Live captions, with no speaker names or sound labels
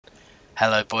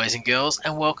Hello boys and girls,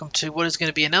 and welcome to what is going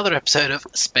to be another episode of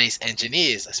Space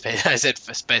Engineers. I said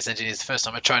for Space Engineers the first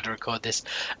time I tried to record this.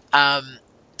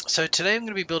 So today I'm going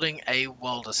to be building a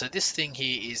welder. So this thing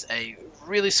here is a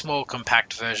really small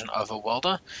compact version of a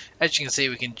welder. As you can see,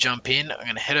 we can jump in. I'm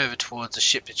going to head over towards a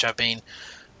ship which I've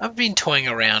been toying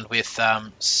around with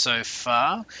so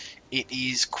far. It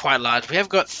is quite large. We have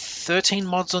got 13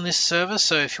 mods on this server,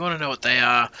 so if you want to know what they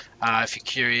are, if you're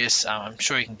curious, I'm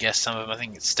sure you can guess some of them. I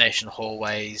think it's station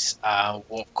hallways,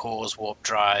 warp cores, warp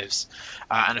drives,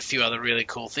 and a few other really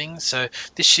cool things. So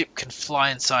this ship can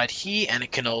fly inside here, and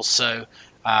it can also,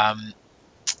 it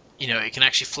can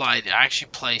actually fly. I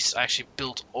actually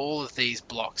built all of these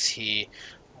blocks here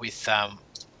with I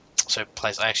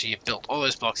actually built all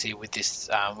those blocks here with this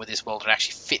welder. It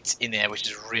actually fits in there, which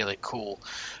is really cool.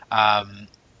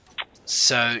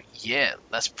 So yeah,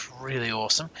 that's really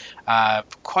awesome.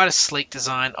 Quite a sleek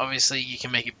design. Obviously, you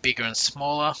can make it bigger and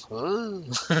smaller. Ooh.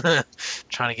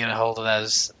 Trying to get a hold of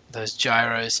those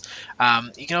gyros.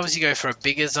 You can obviously go for a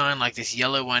bigger design like this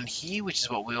yellow one here, which is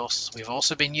what we've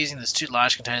also been using. There's two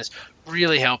large containers,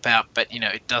 really help out, but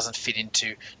it doesn't fit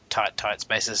into tight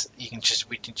spaces.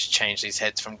 We can just change these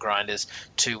heads from grinders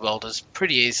to welders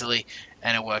pretty easily,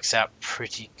 and it works out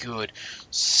pretty good.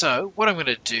 So what I'm going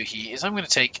to do here is I'm going to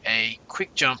take a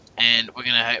quick jump, and we're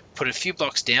going to put a few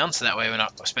blocks down, so that way we're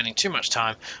not spending too much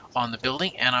time on the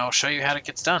building, and I'll show you how it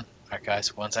gets done. Alright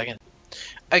guys, 1 second.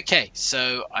 Okay,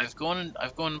 so I've gone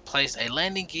and placed a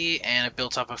landing gear, and I've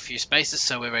built up a few spaces,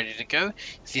 so we're ready to go.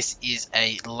 This is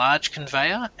a large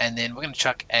conveyor, and then we're going to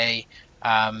chuck a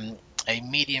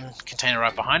medium container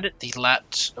right behind it. The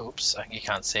oops, you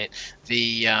can't see it.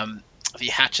 The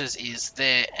hatches is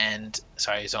there, and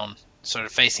sorry, is on sort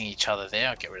of facing each other there.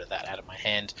 I'll get rid of that out of my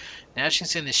hand. Now, as you can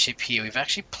see in this ship here, we've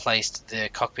actually placed the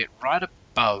cockpit right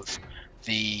above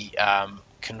the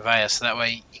conveyor, so that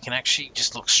way you can actually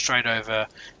just look straight over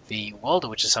the welder,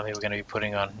 which is something we're going to be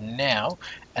putting on now,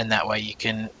 and that way you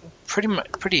can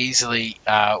pretty easily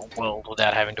weld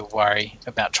without having to worry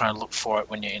about trying to look for it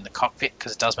when you're in the cockpit,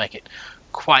 because it does make it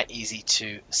quite easy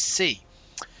to see.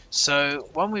 So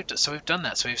we've done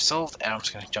that. So we've solved our, I'm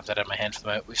just going to jump that out of my hand for the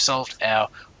moment. We've solved our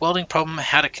welding problem,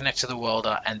 how to connect to the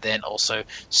welder, and then also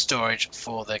storage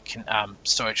for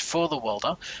the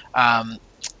welder.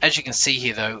 As you can see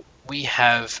here, though, we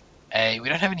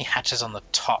don't have any hatches on the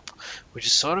top, which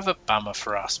is sort of a bummer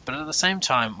for us. But at the same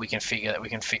time, we can figure that we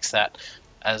can fix that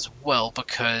as well,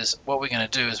 because what we're going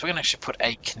to do is we're going to actually put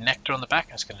a connector on the back.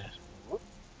 I'm just going to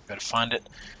go to find it,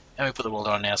 and we put the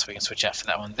welder on now, so we can switch out for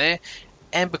that one there.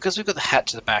 And because we've got the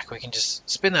hatch to the back, we can just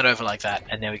spin that over like that,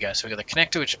 and there we go. So we've got the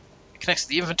connector, which connects to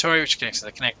the inventory, which connects to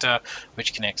the connector,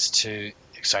 which connects to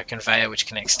conveyor, which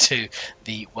connects to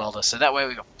the welder. So that way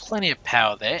we've got plenty of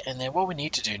power there. And then what we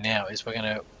need to do now is we're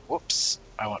going to, whoops,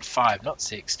 I want 5, not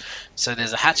 6. So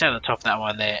there's a hatch out of the top of that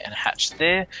one there, and a hatch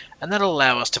there, and that'll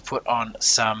allow us to put on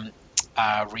some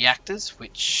reactors,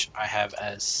 which I have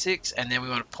as 6, and then we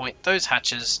want to point those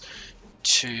hatches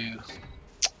to.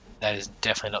 That is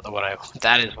definitely not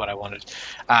that is what I wanted.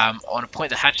 I want to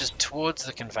point the hatches towards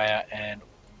the conveyor, and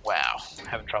wow,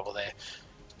 having trouble there.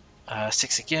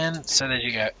 6 again, so there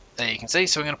you go. There you can see.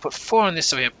 So we're going to put 4 on this,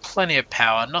 so we have plenty of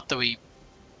power. Not that we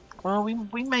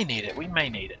may need it. We may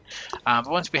need it. But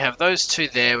once we have those 2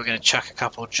 there, we're going to chuck a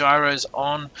couple of gyros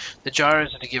on. The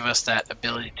gyros are to give us that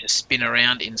ability to spin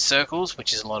around in circles,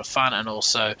 which is a lot of fun, and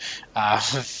also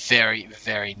very,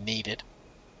 very needed.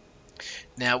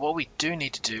 Now, what we do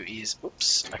need to do is,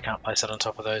 oops, I can't place that on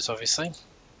top of those, obviously.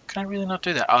 Can I really not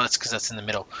do that? Oh, that's because that's in the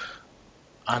middle.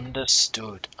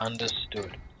 Understood.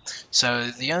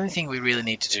 So the only thing we really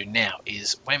need to do now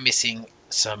is we're missing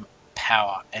some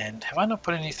power. And have I not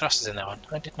put any thrusters in that one?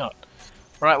 I did not.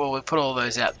 Right, well, we'll put all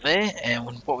those out there,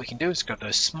 and what we can do is grab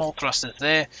those small thrusters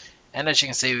there. And as you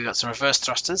can see, we've got some reverse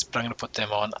thrusters, but I'm going to put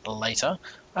them on later.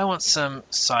 I want some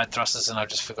side thrusters, and I've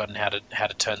just forgotten how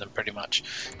to turn them pretty much.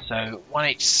 So 1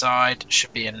 each side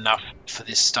should be enough for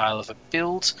this style of a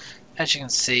build. As you can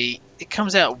see, it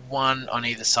comes out 1 on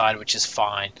either side, which is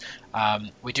fine.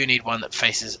 We do need one that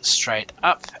faces straight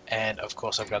up, and of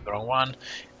course I've got the wrong one.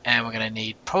 And we're going to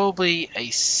need probably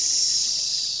a...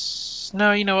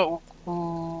 No, you know what?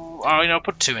 I'll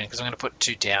put 2 in, because I'm going to put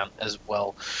 2 down as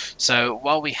well. So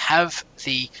while we have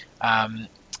the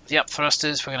up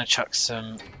thrusters, we're going to chuck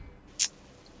some.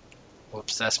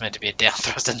 Whoops, that's meant to be a down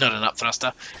thruster, not an up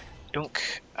thruster.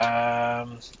 Dunk. What do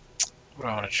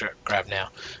I want to grab now?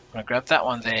 I'm going to grab that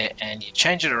one there, and you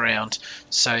change it around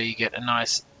so you get a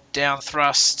nice down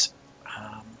thrust.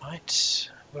 What's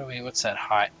that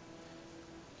height?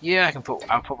 Yeah,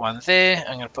 I'll put one there.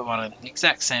 I'm going to put one on the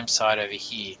exact same side over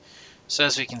here. So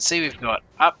as we can see, we've got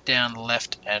up, down,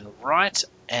 left, and right,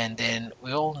 and then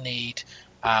we all need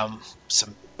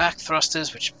some back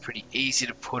thrusters, which are pretty easy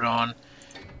to put on.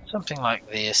 Something like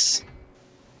this.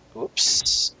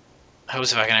 Oops.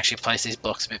 Helps if I can actually place these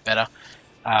blocks a bit better.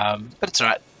 But it's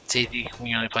alright. It's easy when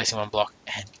you're only placing one block.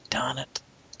 And darn it,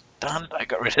 I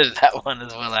got rid of that one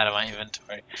as well out of my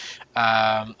inventory.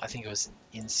 I think it was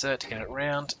insert to get it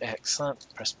round. Excellent.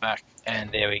 Press back,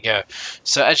 and there we go.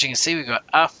 So as you can see, we got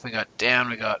up, we got down,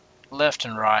 we got left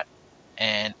and right.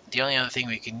 And the only other thing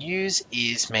we can use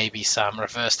is maybe some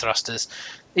reverse thrusters.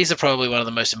 These are probably one of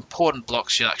the most important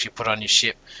blocks you'll actually put on your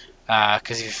ship.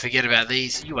 Because if you forget about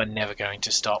these, you are never going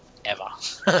to stop, ever.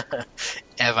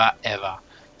 ever.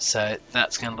 So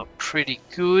that's going to look pretty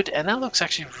good, and that looks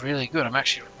actually really good. I'm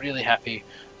actually really happy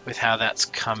with how that's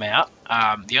come out.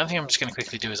 The only thing I'm just going to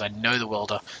quickly do is I know the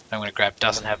welder that I'm going to grab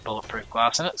doesn't have bulletproof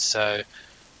glass in it, so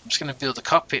I'm just going to build the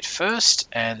cockpit first,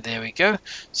 and there we go.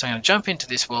 So I'm going to jump into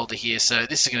this welder here. So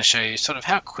this is going to show you sort of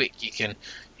how quick you can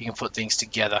put things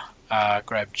together.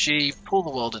 Grab G, pull the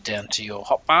welder down to your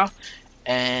hotbar,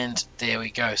 and there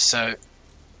we go. So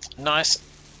nice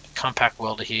compact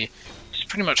welder here. Just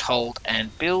pretty much hold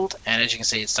and build, and as you can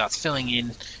see, it starts filling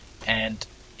in, and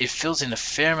it fills in a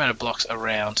fair amount of blocks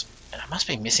around. And I must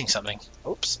be missing something.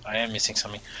 Oops, I am missing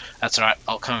something. That's alright,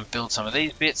 I'll come and build some of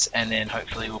these bits, and then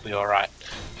hopefully we'll be alright.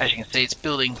 As you can see, it's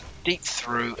building deep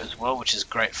through as well, which is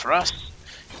great for us.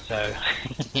 So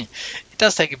it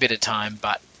does take a bit of time,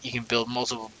 but you can build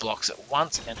multiple blocks at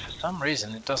once, and for some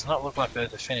reason it does not look like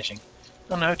those are finishing.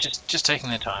 Oh no, just taking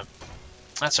their time.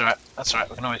 That's alright,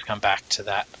 we can always come back to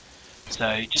that.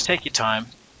 So just take your time,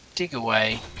 dig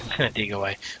away,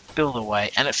 build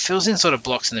away, and it fills in sort of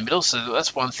blocks in the middle. So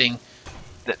that's one thing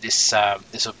that this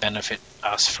will benefit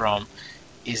us from,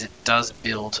 is it does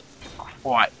build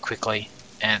quite quickly,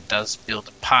 and it does build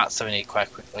the parts that we need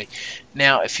quite quickly.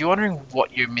 Now, if you're wondering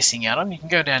what you're missing out on, you can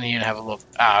go down here and have a look.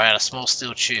 Out of small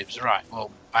steel tubes, right?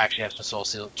 Well, I actually have some small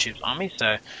steel tubes on me,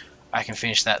 so I can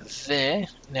finish that there.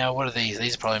 Now, what are these?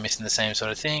 These are probably missing the same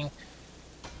sort of thing.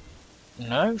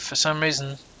 No, for some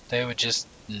reason they were just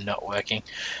not working.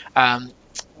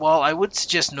 Well, I would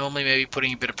suggest normally maybe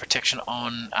putting a bit of protection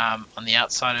on the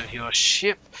outside of your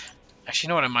ship. Actually, you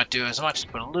know what I might do is I might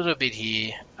just put a little bit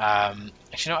here.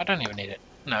 Actually, no, I don't even need it.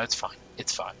 No, it's fine.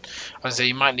 It's fine. I was gonna say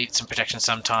you might need some protection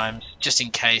sometimes, just in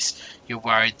case you're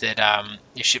worried that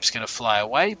your ship's going to fly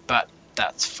away, but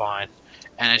that's fine.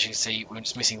 And as you can see, we're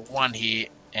just missing one here,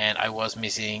 and I was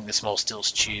missing the small steel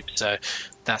tube, so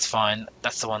that's fine.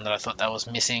 That's the one that I thought that was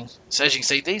missing. So as you can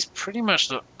see, these pretty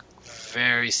much look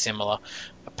very similar,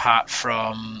 apart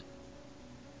from,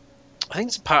 I think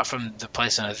it's apart from the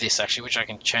placement of this actually, which I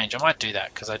can change. I might do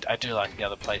that because I do like the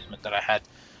other placement that I had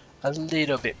a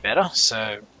little bit better.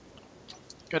 So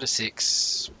go to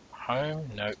 6, home,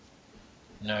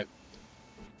 nope.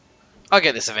 I'll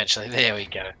get this eventually. There we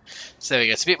go. So there we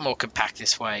go. It's a bit more compact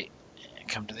this way.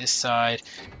 Come to this side,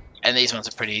 and these ones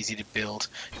are pretty easy to build.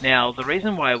 Now, the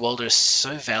reason why a welder is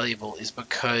so valuable is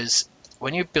because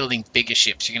when you're building bigger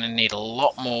ships, you're going to need a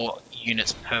lot more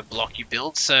units per block you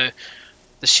build. So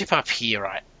the ship up here,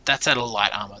 right, that's out of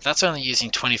light armor. That's only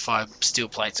using 25 steel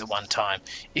plates at one time.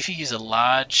 If you use a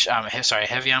large,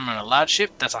 heavy armor on a large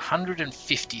ship, that's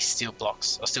 150 steel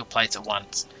blocks or steel plates at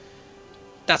once.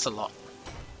 That's a lot.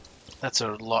 That's a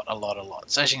lot.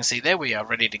 So as you can see, there we are,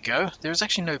 ready to go. There is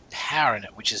actually no power in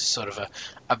it, which is sort of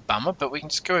a bummer, but we can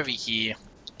just go over here.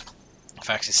 If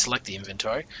I actually select the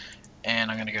inventory,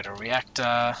 and I'm going to go to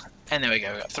reactor, and there we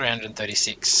go, we've got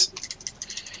 336.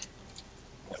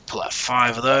 Pull out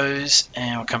 5 of those,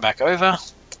 and we'll come back over.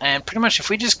 And pretty much if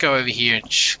we just go over here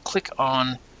and click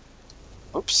on,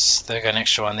 oops, there we go, an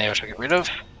extra one there which I'll get rid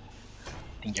of.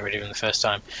 Didn't get rid of him the first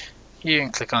time. Here,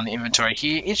 and click on the inventory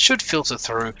here, it should filter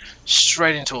through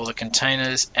straight into all the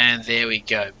containers, and there we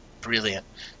go. Brilliant.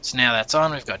 So now that's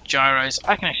on, we've got gyros.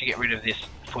 I can actually get rid of this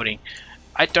footing.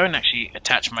 I don't actually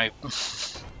attach my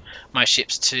my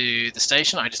ships to the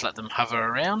station, I just let them hover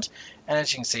around, and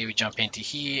as you can see, we jump into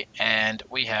here and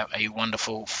we have a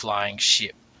wonderful flying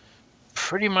ship.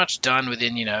 Pretty much done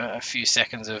within, a few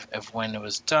seconds of when it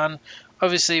was done.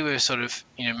 Obviously we're sort of,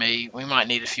 we might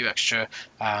need a few extra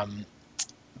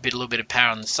a little bit of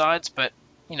power on the sides, but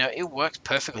it works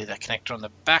perfectly. That connector on the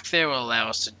back there will allow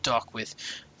us to dock with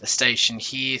the station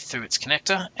here through its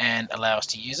connector and allow us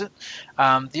to use it.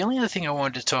 The only other thing I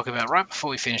wanted to talk about right before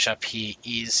we finish up here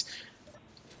is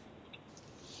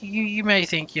you may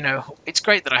think, it's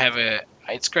great that I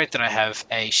have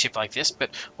a ship like this, but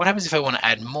what happens if I want to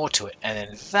add more to it? And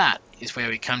then that is where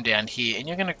we come down here, and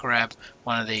you're going to grab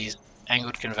one of these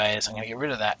angled conveyors. I'm going to get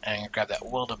rid of that and grab that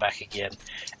welder back again.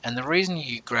 And the reason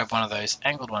you grab one of those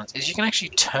angled ones is you can actually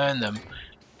turn them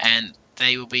and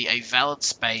they will be a valid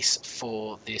space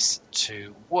for this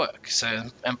to work. So,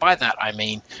 and by that I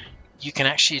mean you can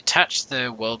actually attach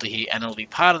the welder here and it'll be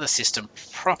part of the system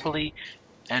properly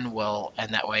and well,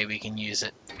 and that way we can use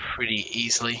it pretty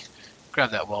easily.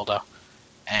 Grab that welder.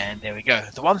 And there we go.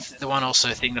 The one also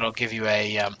thing that I'll give you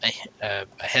a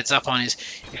heads up on is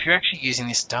if you're actually using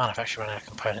this. Darn, I've actually run out of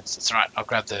components. It's right. I'll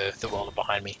grab the welder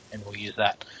behind me and we'll use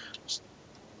that.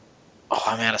 Oh,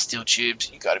 I'm out of steel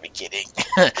tubes. You got to be kidding.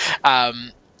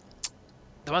 The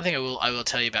one thing I will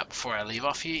tell you about before I leave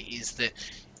off here is that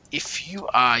if you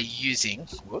are using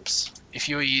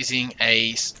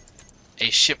a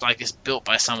ship like this built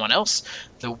by someone else,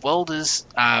 the welders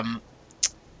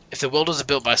if the welders are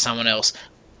built by someone else,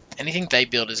 anything they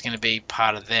build is going to be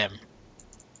part of them.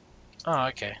 Oh,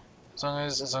 okay. As long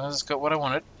as it's got what I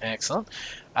wanted, excellent.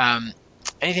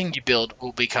 Anything you build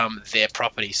will become their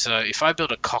property. So if I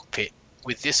build a cockpit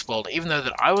with this welder, even though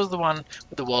that I was the one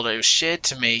with the welder, it was shared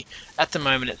to me. At the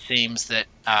moment, it seems that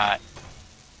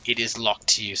it is locked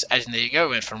to use. As in, there you go, it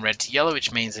went from red to yellow,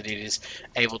 which means that it is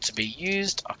able to be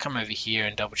used. I'll come over here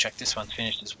and double check this one's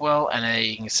finished as well, and there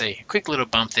you can see a quick little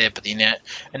bump there, but the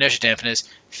inertia dampeners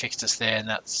fixed us there, and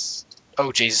that's...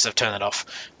 Oh Jesus, I've turned that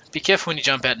off. Be careful when you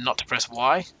jump out not to press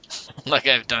Y, like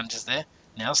I've done just there.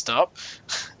 Now stop.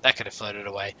 That could have floated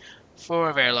away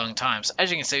for a very long time. So as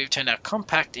you can see, we've turned our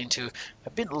compact into a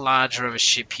bit larger of a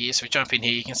ship here. So we jump in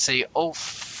here, you can see all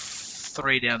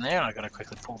three down there. I've got to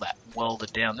quickly pull that welder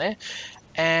down there,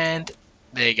 and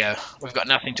there you go. We've got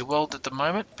nothing to weld at the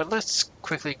moment, but let's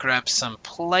quickly grab some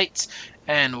plates,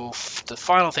 and the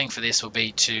final thing for this will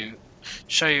be to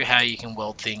show you how you can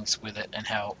weld things with it and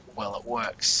how well it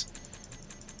works.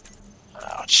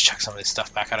 I'll just chuck some of this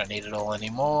stuff back. I don't need it all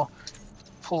anymore.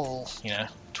 Pull,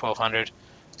 1200,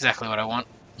 exactly what I want.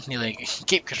 Nearly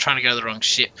keep trying to go to the wrong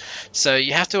ship. So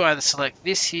you have to either select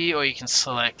this here, or you can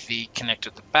select the connector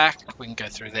at the back. We can go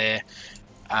through there,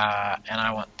 and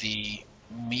I want the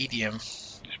medium.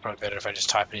 It's probably better if I just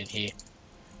type it in here.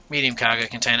 Medium cargo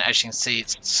container. As you can see,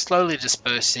 it's slowly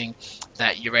dispersing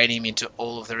that uranium into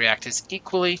all of the reactors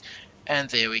equally. And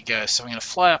there we go. So I'm going to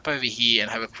fly up over here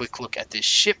and have a quick look at this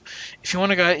ship. If you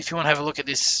want to have a look at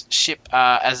this ship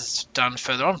as it's done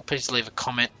further on, please leave a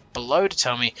comment below to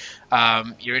tell me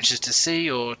you're interested to see,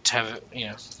 or to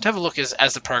have a look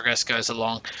as the progress goes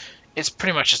along. It's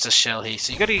pretty much just a shell here,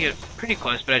 so you got to get pretty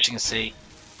close. But as you can see,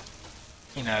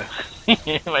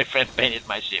 my friend painted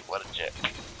my ship. What a jerk!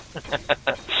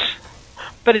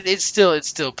 But it's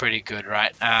still pretty good,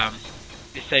 right?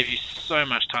 This saves you so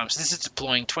much time. So this is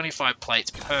deploying 25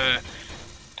 plates per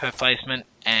placement,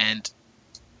 and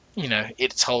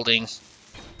it's holding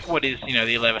what is the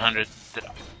 1100 the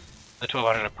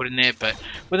 1200 I put in there. But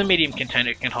with a medium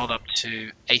container, it can hold up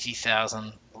to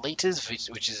 80,000 liters,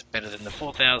 which is better than the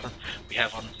 4,000 we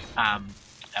have on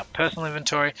our personal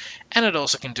inventory, and it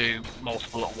also can do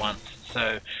multiple at once.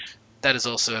 So that is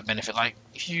also a benefit. Like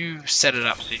if you set it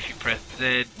up, so if you press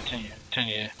Z, turn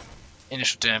your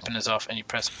initial dampeners off, and you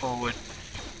press forward,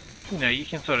 you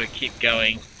can sort of keep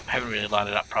going. I haven't really lined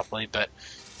it up properly, but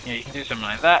you can do something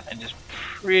like that and just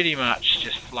pretty much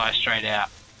just fly straight out,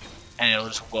 and it'll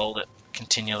just weld it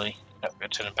continually. Oh, I'm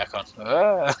going to turn it back on.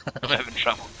 I'm having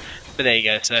trouble. But there you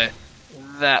go. So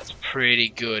that's pretty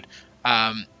good.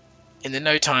 In the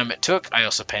no time it took, I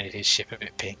also painted his ship a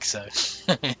bit pink, so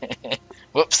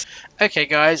whoops. Okay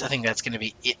guys, I think that's going to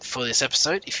be it for this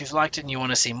episode. If you've liked it and you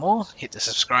want to see more, hit the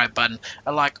subscribe button.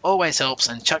 A like always helps,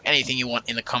 and chuck anything you want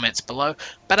in the comments below.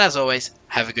 But as always,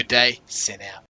 have a good day. Sin out.